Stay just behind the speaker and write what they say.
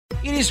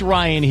It is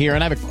Ryan here,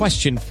 and I have a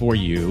question for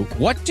you.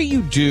 What do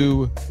you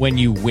do when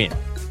you win?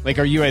 Like,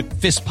 are you a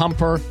fist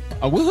pumper,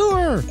 a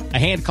woo-hooer, a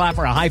hand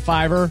clapper, a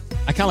high-fiver?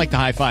 I kind of like the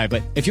high-five,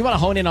 but if you want to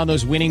hone in on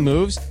those winning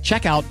moves,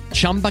 check out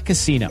Chumba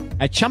Casino.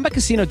 At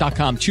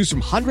ChumbaCasino.com, choose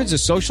from hundreds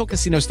of social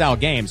casino-style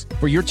games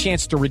for your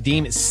chance to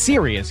redeem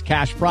serious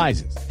cash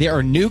prizes. There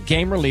are new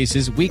game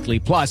releases weekly,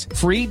 plus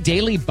free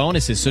daily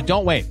bonuses, so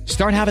don't wait.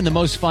 Start having the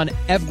most fun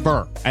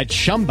ever at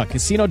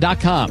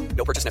ChumbaCasino.com.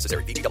 No purchase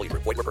necessary. VGW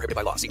Group. Void where prohibited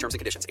by law. See terms and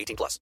conditions.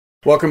 18+.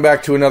 Welcome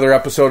back to another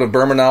episode of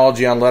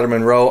Bermanology on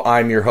Letterman Row.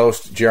 I'm your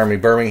host, Jeremy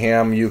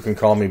Birmingham. You can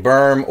call me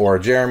Berm or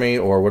Jeremy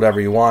or whatever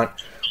you want.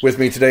 With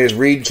me today is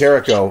Reed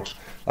Carrico,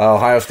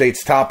 Ohio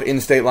State's top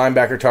in-state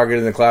linebacker targeted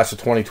in the class of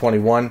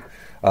 2021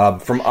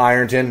 from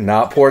Ironton,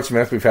 not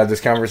Portsmouth. We've had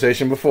this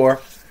conversation before.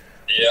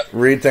 Yeah.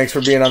 Reed, thanks for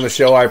being on the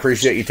show. I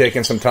appreciate you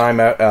taking some time.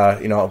 I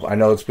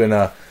know it's been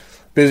a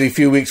busy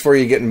few weeks for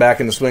you getting back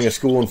in the swing of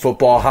school and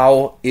football.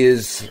 How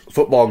is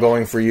football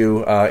going for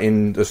you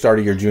in the start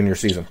of your junior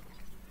season?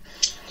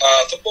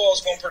 Football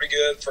is going pretty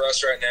good for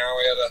us right now.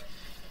 We had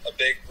a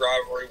big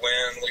rivalry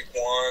win week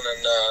one,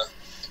 and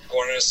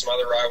going into some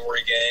other rivalry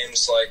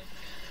games, like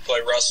play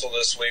Russell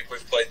this week.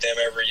 We've played them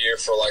every year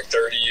for like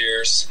 30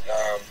 years.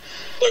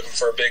 Looking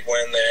for a big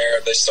win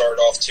there. They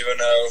started off 2-0,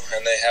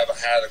 and they haven't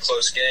had a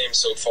close game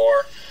so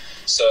far.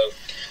 So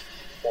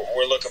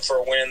we're looking for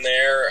a win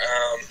there.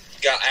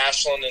 Got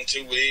Ashland in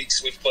 2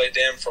 weeks. We've played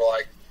them for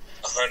like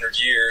 100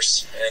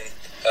 years, and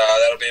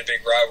that'll be a big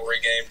rivalry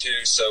game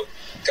too. So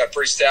got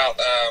pretty stout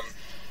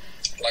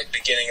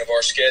beginning of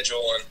our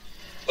schedule, and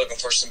looking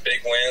for some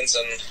big wins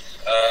and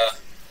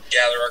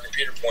gather our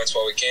computer points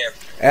while we can.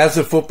 As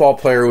a football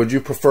player, would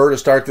you prefer to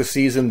start the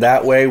season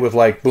that way with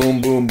like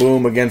boom, boom,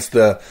 boom against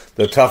the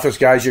toughest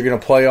guys you're going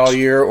to play all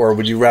year, or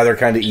would you rather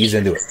kind of ease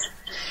into it?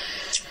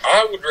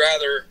 I would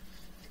rather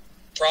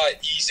probably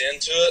ease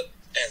into it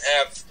and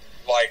have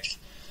like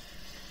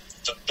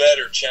the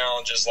better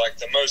challenges, like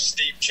the most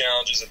steep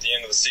challenges at the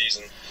end of the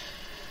season.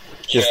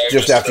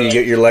 Just after you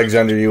get your legs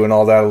under you and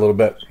all that a little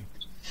bit.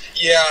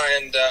 Yeah,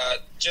 and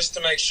just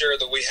to make sure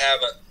that we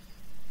haven't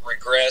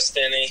regressed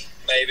any,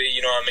 maybe, you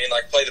know what I mean?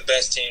 Like play the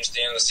best teams at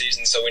the end of the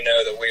season so we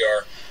know that we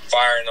are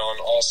firing on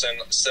all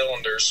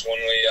cylinders when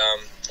we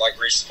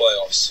reach the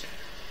playoffs.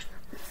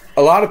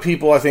 A lot of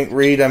people, I think,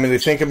 Reed, they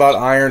think about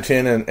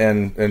Ironton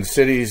and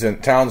cities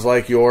and towns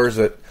like yours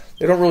that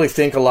they don't really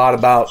think a lot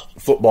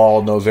about football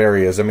in those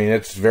areas.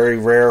 It's very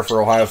rare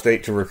for Ohio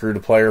State to recruit a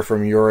player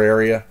from your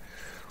area.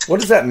 What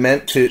has that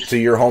meant to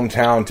your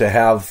hometown to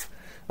have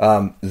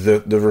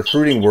the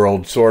recruiting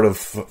world sort of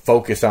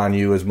focus on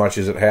you as much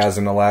as it has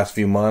in the last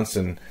few months?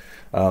 And,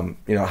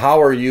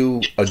 how are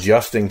you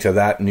adjusting to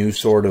that new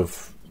sort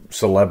of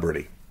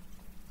celebrity?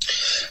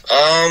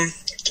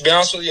 To be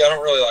honest with you, I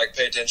don't really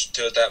pay attention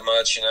to it that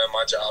much.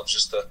 My job's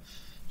just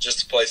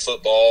to play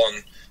football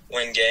and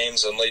win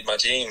games and lead my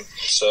team.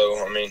 So,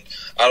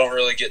 I don't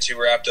really get too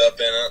wrapped up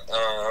in it.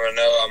 I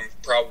know I'm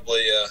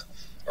probably a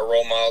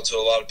role model to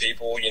a lot of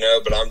people,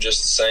 but I'm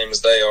just the same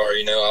as they are.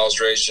 I was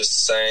raised just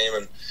the same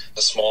in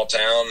a small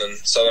town in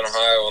southern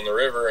Ohio on the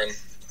river, and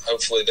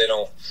hopefully they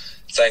don't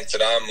think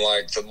that I'm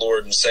like the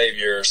Lord and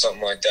Savior or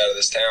something like that of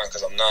this town,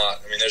 because I'm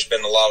not. There's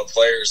been a lot of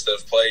players that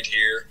have played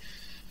here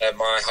at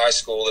my high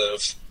school that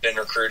have been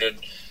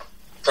recruited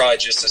probably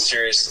just as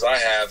serious as I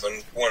have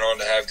and went on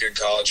to have good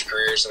college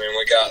careers.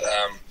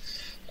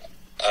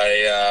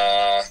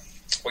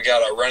 We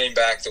got a running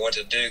back that went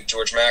to Duke,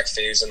 George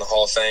McAfee, who's in the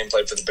Hall of Fame,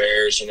 played for the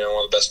Bears, one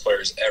of the best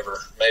players ever.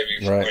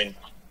 Maybe, right.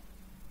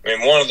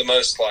 One of the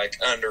most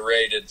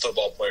underrated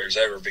football players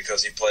ever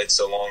because he played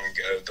so long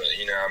ago. But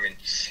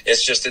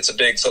it's a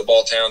big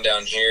football town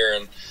down here,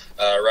 and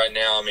right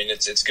now,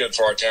 it's good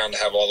for our town to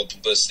have all the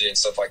publicity and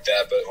stuff like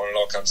that. But when it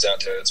all comes down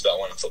to it, it's about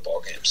winning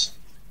football games.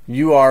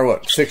 You are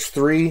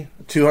 6'3",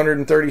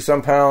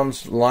 230-some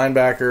pounds,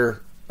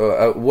 linebacker.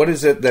 What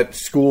is it that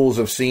schools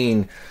have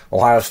seen,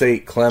 Ohio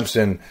State,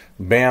 Clemson,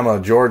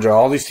 Bama, Georgia,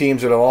 all these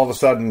teams that have all of a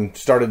sudden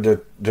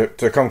started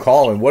to come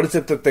calling? What is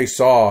it that they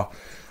saw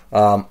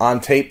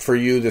on tape for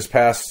you this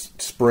past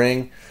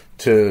spring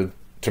to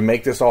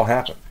make this all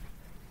happen?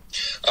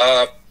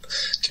 To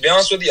be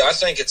honest with you, I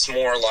think it's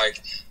more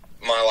like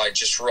my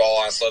just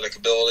raw athletic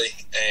ability,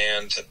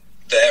 and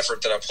the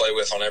effort that I play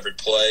with on every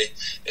play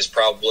is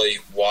probably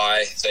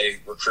why they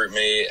recruit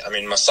me.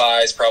 My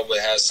size probably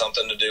has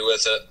something to do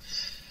with it.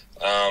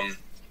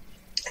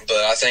 But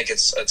I think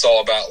it's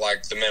all about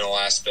the mental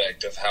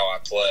aspect of how I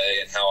play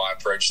and how I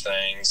approach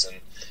things and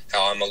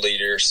how I'm a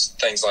leader,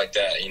 things like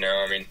that.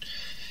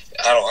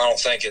 I don't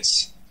think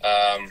it's.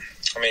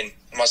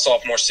 My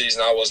sophomore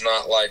season, I was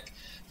not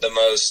the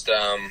most.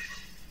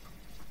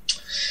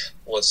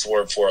 What's the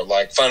word for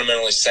it?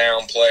 Fundamentally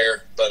sound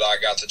player, but I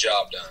got the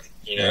job done.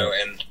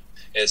 And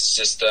it's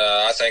just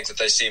I think that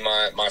they see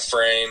my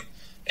frame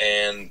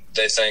and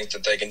they think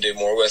that they can do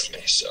more with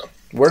me. So.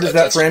 Where does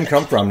that frame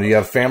come from? Do you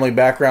have family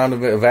background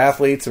of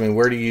athletes?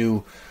 Where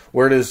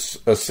does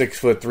a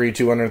 6'3",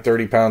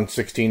 230-pound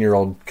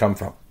 16-year-old come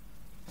from?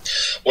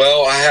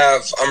 Well,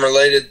 I'm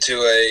related to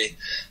a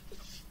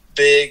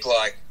big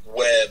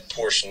Webb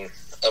portion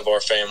of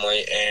our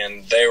family,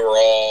 and they were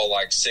all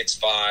like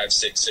 6'5",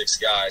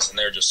 6'6" guys, and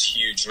they're just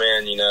huge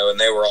men, and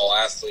they were all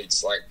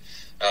athletes. Like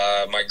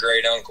my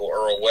great uncle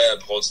Earl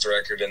Webb holds the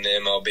record in the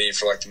MLB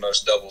for like the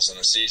most doubles in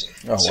a season.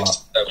 Oh,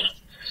 67.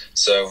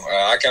 So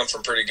I come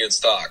from pretty good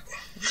stock.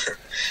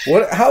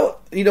 How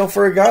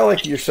for a guy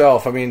like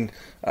yourself, I mean,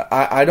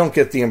 I don't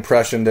get the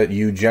impression that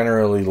you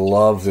generally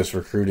love this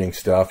recruiting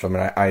stuff. I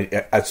mean,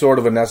 it's sort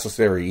of a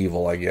necessary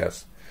evil, I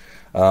guess.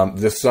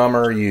 This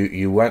summer,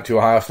 you went to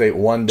Ohio State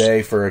one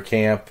day for a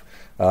camp.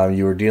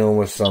 You were dealing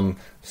with some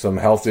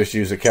health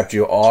issues that kept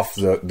you off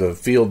the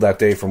field that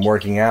day from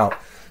working out.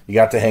 You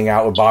got to hang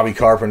out with Bobby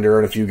Carpenter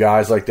and a few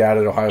guys like that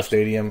at Ohio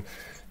Stadium,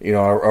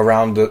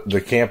 around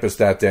the campus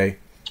that day.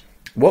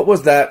 What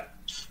was that?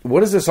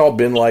 What has this all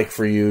been like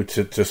for you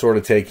to sort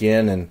of take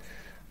in, and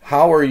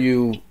how are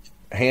you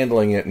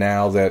handling it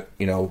now that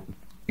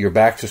you're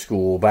back to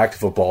school, back to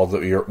football?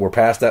 That we're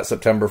past that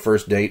September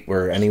 1st date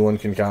where anyone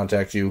can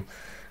contact you.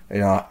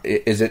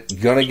 Has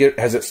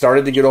it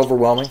started to get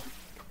overwhelming?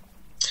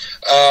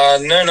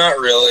 No, not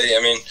really.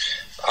 I mean,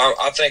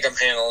 I think I'm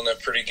handling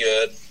it pretty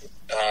good.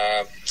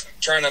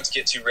 Trying not to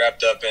get too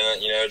wrapped up in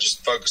it.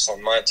 Just focus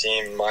on my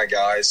team and my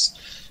guys.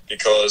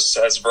 Because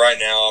as of right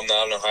now, I'm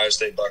not an Ohio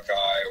State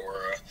Buckeye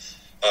or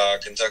a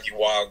Kentucky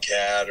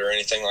Wildcat or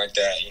anything like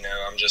that.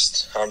 I'm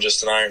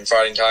just an Iron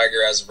Fighting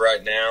Tiger as of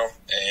right now,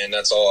 and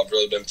that's all I've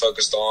really been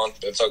focused on.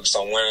 Been focused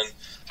on winning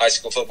high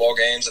school football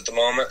games at the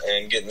moment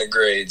and getting the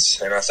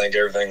grades, and I think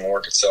everything will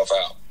work itself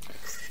out.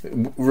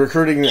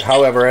 Recruiting,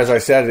 however, as I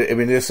said, I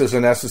mean, this is a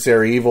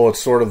necessary evil.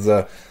 It's sort of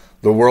the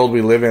world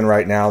we live in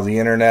right now. The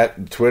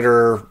internet,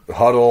 Twitter,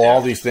 Huddle,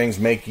 all these things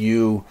make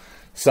you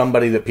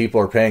somebody that people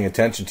are paying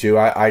attention to.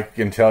 I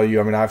can tell you,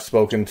 I mean, I've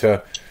spoken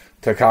to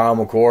Kyle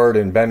McCord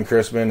and Ben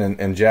Chrisman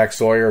and Jack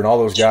Sawyer and all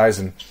those guys,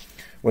 and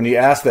when you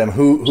ask them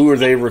who are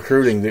they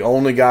recruiting, the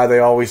only guy they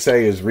always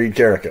say is Reed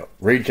Carrico.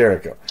 Reed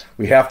Carrico.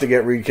 We have to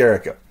get Reed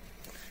Carrico.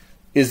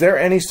 Is there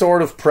any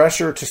sort of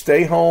pressure to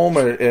stay home,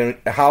 and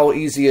how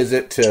easy is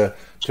it to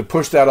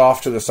push that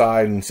off to the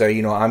side and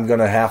say, I'm going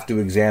to have to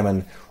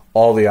examine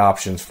all the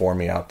options for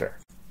me out there?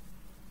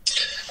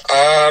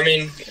 I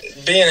mean,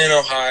 being in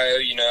Ohio,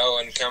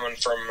 and coming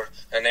from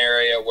an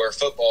area where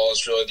football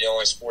is really the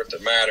only sport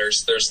that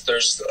matters, there's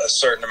a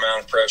certain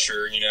amount of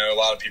pressure. A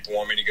lot of people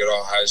want me to go to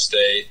Ohio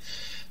State,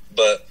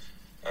 but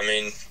I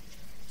mean,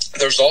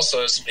 there's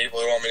also some people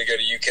who want me to go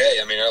to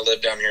UK. I mean, I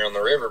live down here on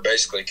the river,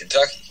 basically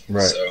Kentucky.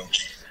 Right. So,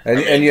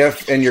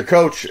 and your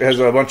coach has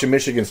a bunch of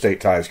Michigan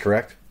State ties,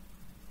 correct?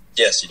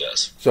 Yes, he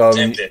does.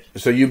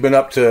 So you've been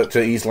up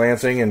to East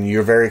Lansing, and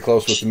you're very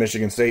close with the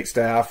Michigan State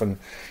staff, and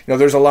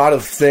there's a lot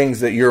of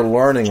things that you're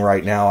learning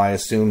right now. I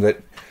assume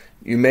that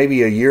you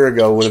maybe a year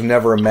ago would have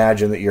never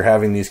imagined that you're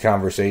having these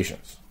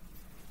conversations.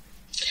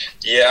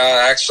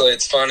 Yeah, actually,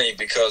 it's funny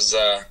because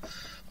I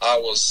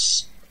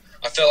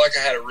felt like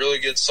I had a really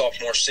good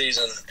sophomore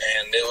season,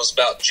 and it was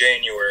about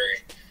January,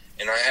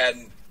 and I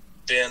hadn't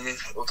been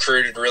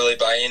recruited really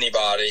by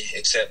anybody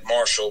except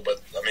Marshall,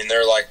 but I mean,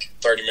 they're like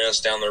 30 minutes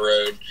down the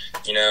road,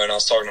 and I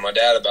was talking to my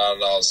dad about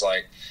it. I was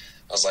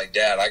like,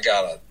 Dad, I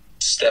gotta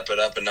step it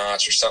up a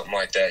notch or something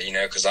like that,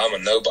 because I'm a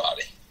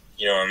nobody.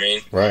 You know what I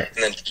mean? Right.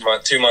 And then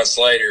 2 months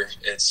later,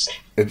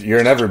 you're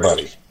an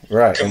everybody,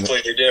 right?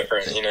 Completely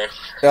different,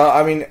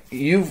 I mean,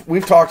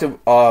 we've talked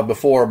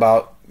before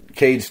about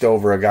Cade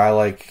Stover, a guy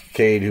like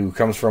Cade who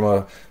comes from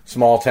a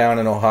small town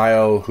in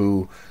Ohio,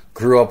 who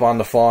grew up on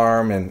the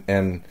farm,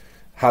 and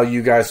how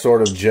you guys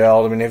sort of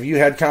gelled. I mean, have you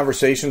had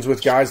conversations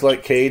with guys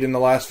like Cade in the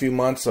last few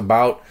months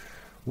about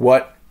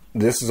what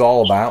this is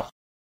all about?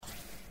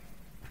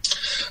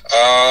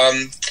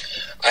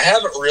 I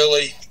haven't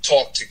really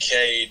talked to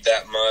Cade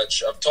that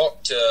much. I've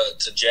talked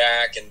to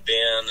Jack and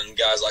Ben and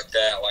guys like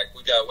that. Like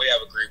we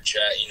have a group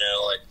chat,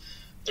 like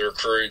the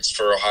recruits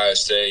for Ohio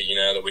State,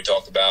 that we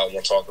talk about, and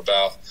we'll talk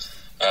about,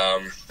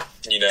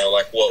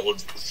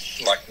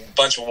 like a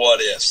bunch of what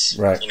ifs,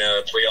 right?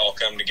 If we all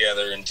come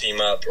together and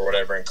team up or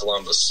whatever in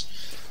Columbus,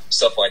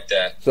 stuff like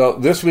that. So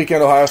this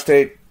weekend, Ohio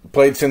State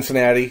played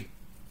Cincinnati.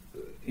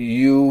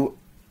 You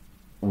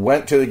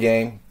went to the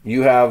game.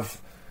 You have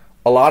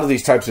a lot of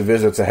these types of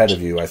visits ahead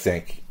of you, I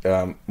think.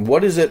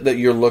 What is it that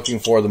you're looking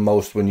for the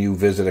most when you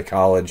visit a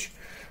college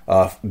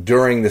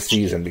during the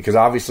season? Because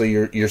obviously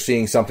you're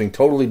seeing something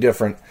totally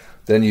different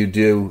than you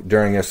do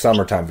during a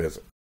summertime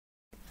visit.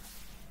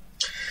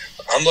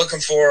 I'm looking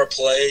for a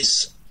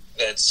place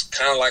that's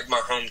kind of like my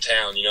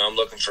hometown. I'm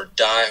looking for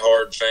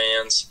diehard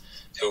fans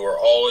who are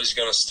always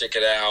going to stick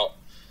it out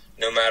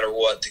no matter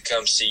what to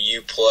come see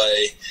you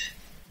play,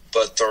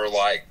 but they're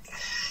like,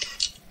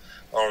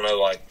 I don't know,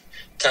 like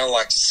kind of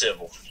like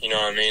civil, you know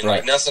what I mean?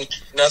 Right. Like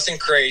nothing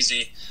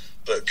crazy,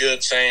 but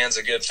good fans,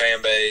 a good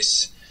fan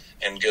base,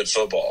 and good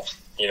football.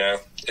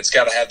 It's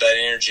got to have that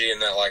energy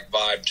and that like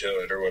vibe to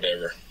it or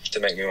whatever to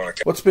make me want to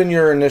come. What's been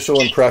your initial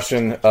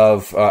impression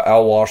of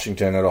Al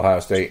Washington at Ohio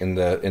State in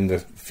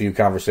the few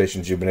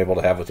conversations you've been able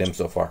to have with him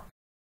so far?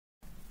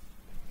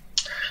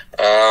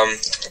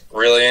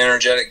 Really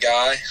energetic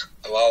guy,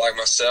 a lot like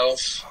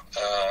myself.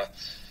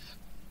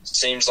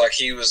 seems like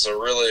he was a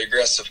really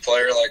aggressive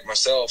player like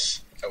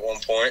myself at one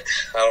point.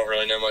 I don't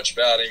really know much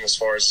about him as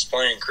far as his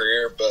playing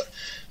career, but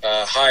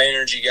high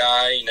energy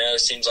guy,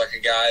 seems like a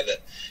guy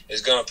that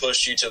is going to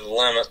push you to the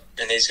limit,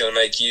 and he's going to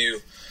make you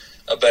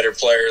a better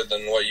player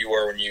than what you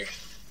were when you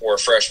were a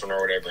freshman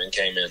or whatever and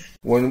came in.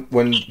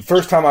 When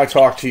first time I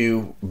talked to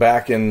you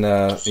back in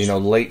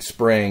late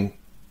spring,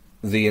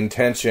 the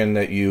intention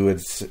that you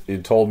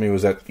had told me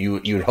was that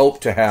you'd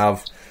hope to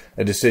have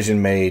a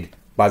decision made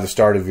by the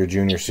start of your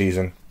junior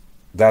season.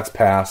 That's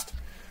passed.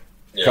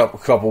 Yeah. A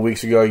couple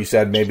weeks ago, you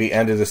said maybe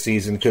end of the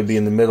season, could be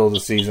in the middle of the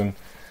season.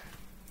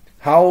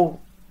 How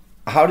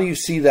do you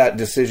see that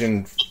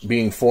decision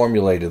being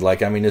formulated?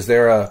 Like, I mean, is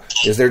there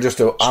just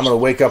a I'm going to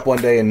wake up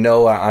one day and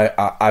know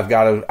I've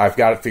got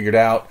it figured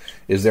out?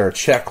 Is there a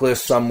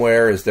checklist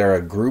somewhere? Is there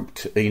a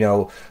grouped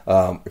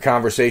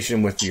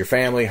conversation with your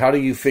family? How do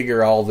you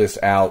figure all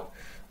this out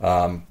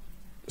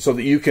so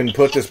that you can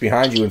put this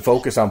behind you and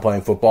focus on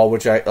playing football?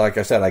 Which like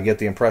I said, I get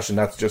the impression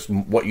that's just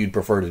what you'd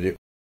prefer to do.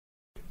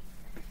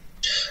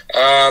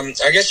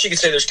 I guess you could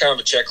say there's kind of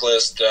a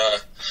checklist.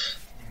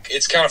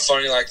 It's kind of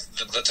funny, like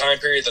the time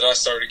period that I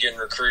started getting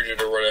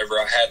recruited or whatever,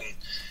 I hadn't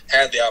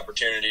had the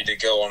opportunity to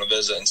go on a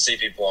visit and see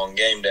people on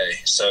game day.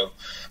 So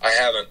I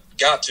haven't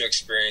got to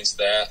experience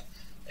that.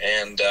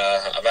 And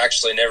I've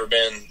actually never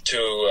been to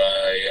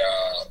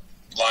a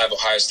live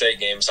Ohio State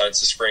game besides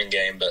the spring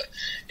game. But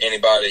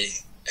anybody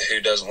who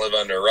doesn't live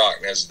under a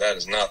rock knows that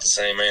is not the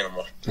same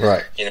animal.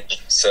 Right.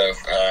 So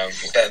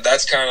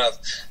that's kind of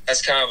a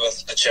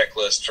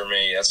checklist for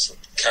me. That's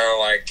kind of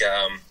like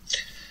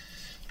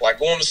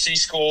going to see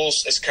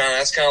schools. That's kind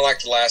of like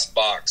the last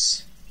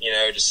box,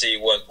 to see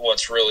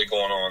what's really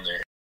going on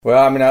there.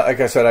 Well, I mean, like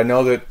I said, I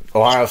know that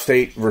Ohio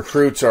State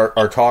recruits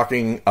are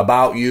talking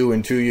about you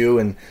and to you,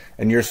 and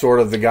you're sort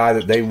of the guy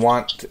that they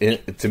want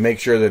to make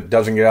sure that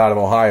doesn't get out of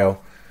Ohio.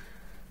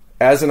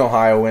 As an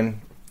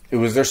Ohioan,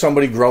 was there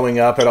somebody growing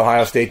up at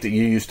Ohio State that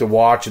you used to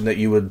watch and that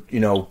you would,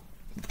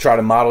 try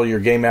to model your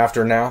game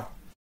after now?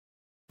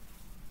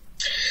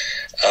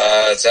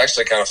 It's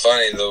actually kind of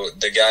funny.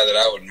 The guy that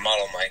I would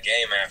model my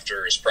game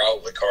after is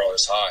probably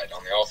Carlos Hyde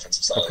on the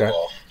offensive side of the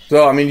ball.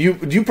 So, I mean,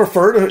 do you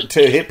prefer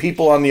to hit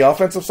people on the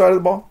offensive side of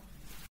the ball?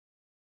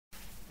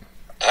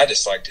 I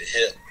just like to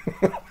hit.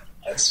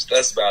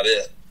 That's about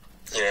it.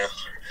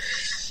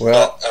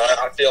 Well, but,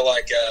 I feel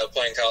like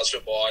playing college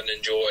football, I'd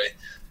enjoy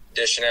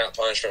dishing out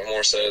punishment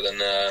more so than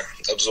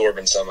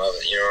absorbing some of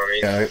it. You know what I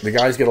mean? Yeah, the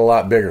guys get a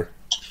lot bigger.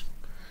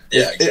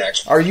 Yeah,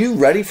 exactly. Are you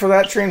ready for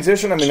that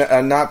transition? I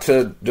mean, not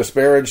to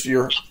disparage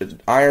your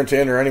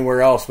Ironton or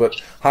anywhere else, but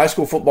high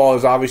school football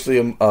is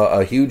obviously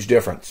a huge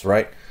difference,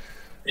 right?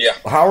 Yeah.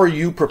 How are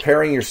you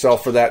preparing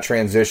yourself for that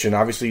transition?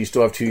 Obviously, you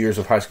still have 2 years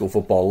of high school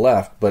football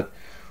left, but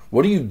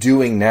what are you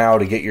doing now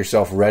to get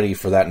yourself ready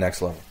for that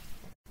next level?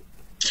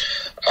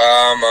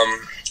 I'm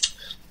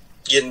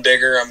getting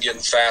bigger. I'm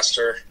getting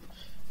faster.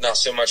 Not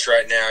so much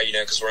right now,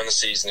 because we're in the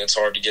season. It's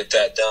hard to get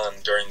that done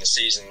during the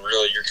season.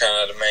 Really, you're kind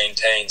of at a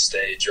maintain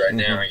stage right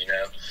now,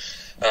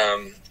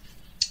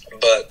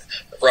 But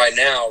right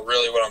now,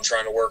 really what I'm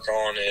trying to work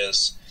on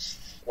is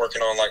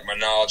working on, like, my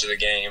knowledge of the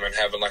game and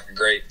having, like, a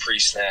great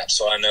pre-snap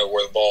so I know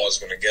where the ball is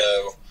going to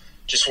go.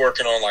 Just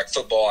working on, like,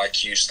 football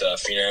IQ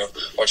stuff,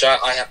 which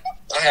I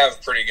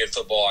have pretty good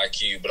football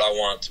IQ, but I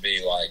want it to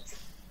be, like,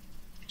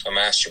 a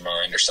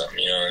mastermind or something,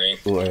 you know what I mean?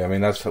 Well, I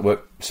mean, that's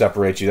what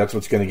separates you. That's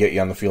what's going to get you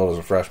on the field as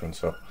a freshman.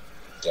 So,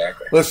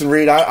 exactly. Listen,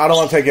 Reed, I don't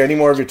want to take any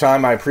more of your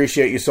time. I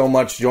appreciate you so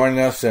much joining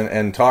us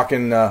and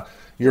talking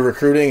your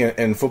recruiting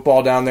and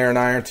football down there in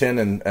Ironton.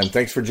 And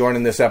thanks for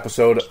joining this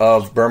episode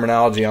of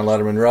Bermanology on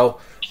Letterman Row.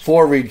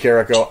 For Reed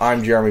Carrico,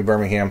 I'm Jeremy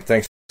Birmingham.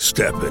 Thanks.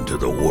 Step into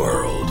the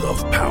world of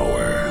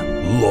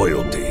power,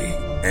 loyalty,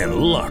 and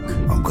luck.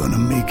 I'm going to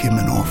make him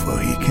an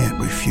offer he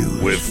can't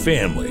refuse. With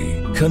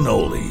family,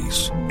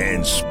 cannolis,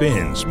 and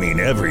spins mean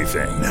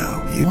everything.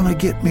 Now, you want to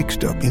get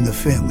mixed up in the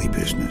family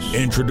business.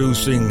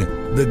 Introducing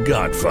The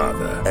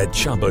Godfather at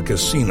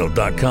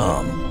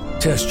ChumbaCasino.com.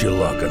 Test your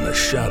luck in the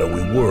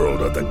shadowy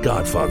world of The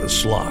Godfather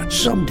slot.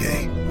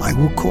 Someday, I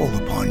will call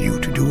upon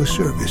you to do a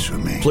service for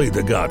me. Play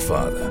The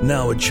Godfather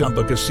now at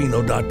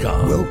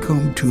ChumbaCasino.com.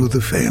 Welcome to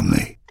the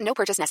family. No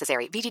purchase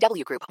necessary.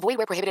 VGW Group. Void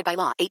where prohibited by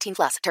law.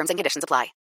 18+. Terms and conditions apply.